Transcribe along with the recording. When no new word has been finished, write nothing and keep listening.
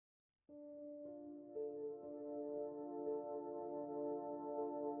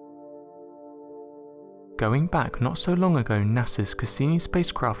Going back not so long ago, NASA's Cassini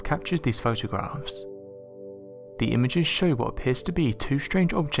spacecraft captured these photographs. The images show what appears to be two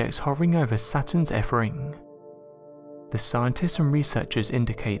strange objects hovering over Saturn's F ring. The scientists and researchers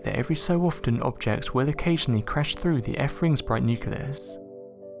indicate that every so often objects will occasionally crash through the F ring's bright nucleus.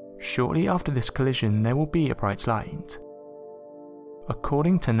 Shortly after this collision there will be a bright light.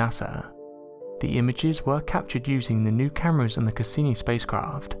 According to NASA, the images were captured using the new cameras on the Cassini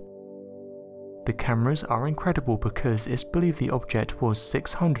spacecraft. The cameras are incredible because it's believed the object was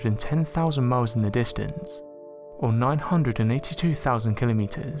 610,000 miles in the distance, or 982,000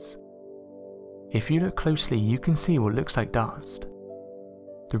 kilometers. If you look closely, you can see what looks like dust.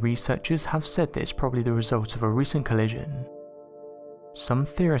 The researchers have said that it's probably the result of a recent collision. Some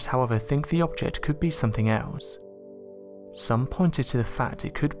theorists, however, think the object could be something else. Some pointed to the fact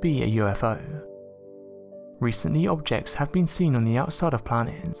it could be a UFO. Recently, objects have been seen on the outside of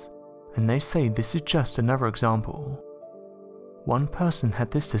planets, and they say this is just another example. One person had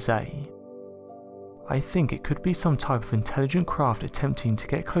this to say: "I think it could be some type of intelligent craft attempting to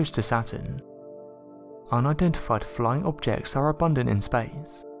get close to Saturn. Unidentified flying objects are abundant in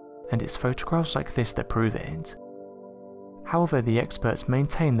space, and it's photographs like this that prove it." However, the experts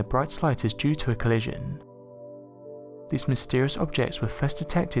maintain the bright light is due to a collision. These mysterious objects were first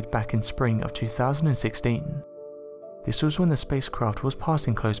detected back in spring of 2016. This was when the spacecraft was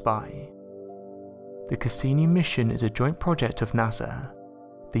passing close by. The Cassini mission is a joint project of NASA,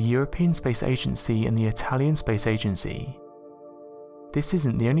 the European Space Agency and the Italian Space Agency. This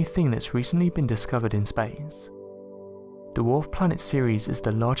isn't the only thing that's recently been discovered in space. Dwarf Planet Ceres is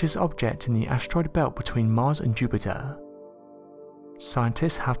the largest object in the asteroid belt between Mars and Jupiter.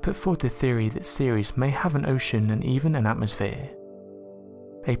 Scientists have put forward the theory that Ceres may have an ocean and even an atmosphere.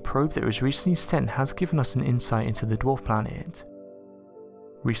 A probe that was recently sent has given us an insight into the dwarf planet.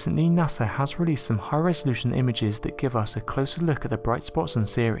 Recently, NASA has released some high-resolution images that give us a closer look at the bright spots on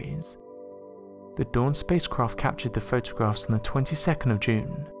Ceres. The Dawn spacecraft captured the photographs on the 22nd of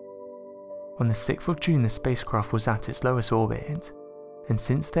June. On the 6th of June, the spacecraft was at its lowest orbit, and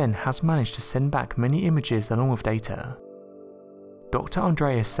since then has managed to send back many images along with data. Dr.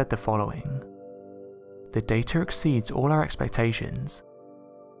 Andreas said the following: "The data exceeds all our expectations.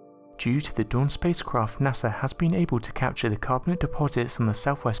 Due to the Dawn spacecraft, NASA has been able to capture the carbonate deposits on the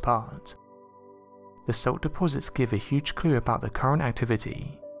southwest part. The salt deposits give a huge clue about the current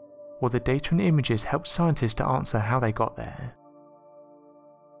activity, while the data and images help scientists to answer how they got there."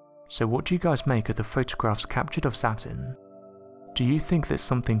 So what do you guys make of the photographs captured of Saturn? Do you think that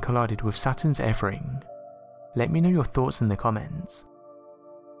something collided with Saturn's F ring? Let me know your thoughts in the comments.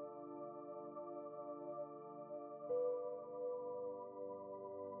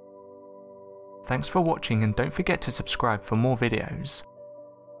 Thanks for watching, and don't forget to subscribe for more videos.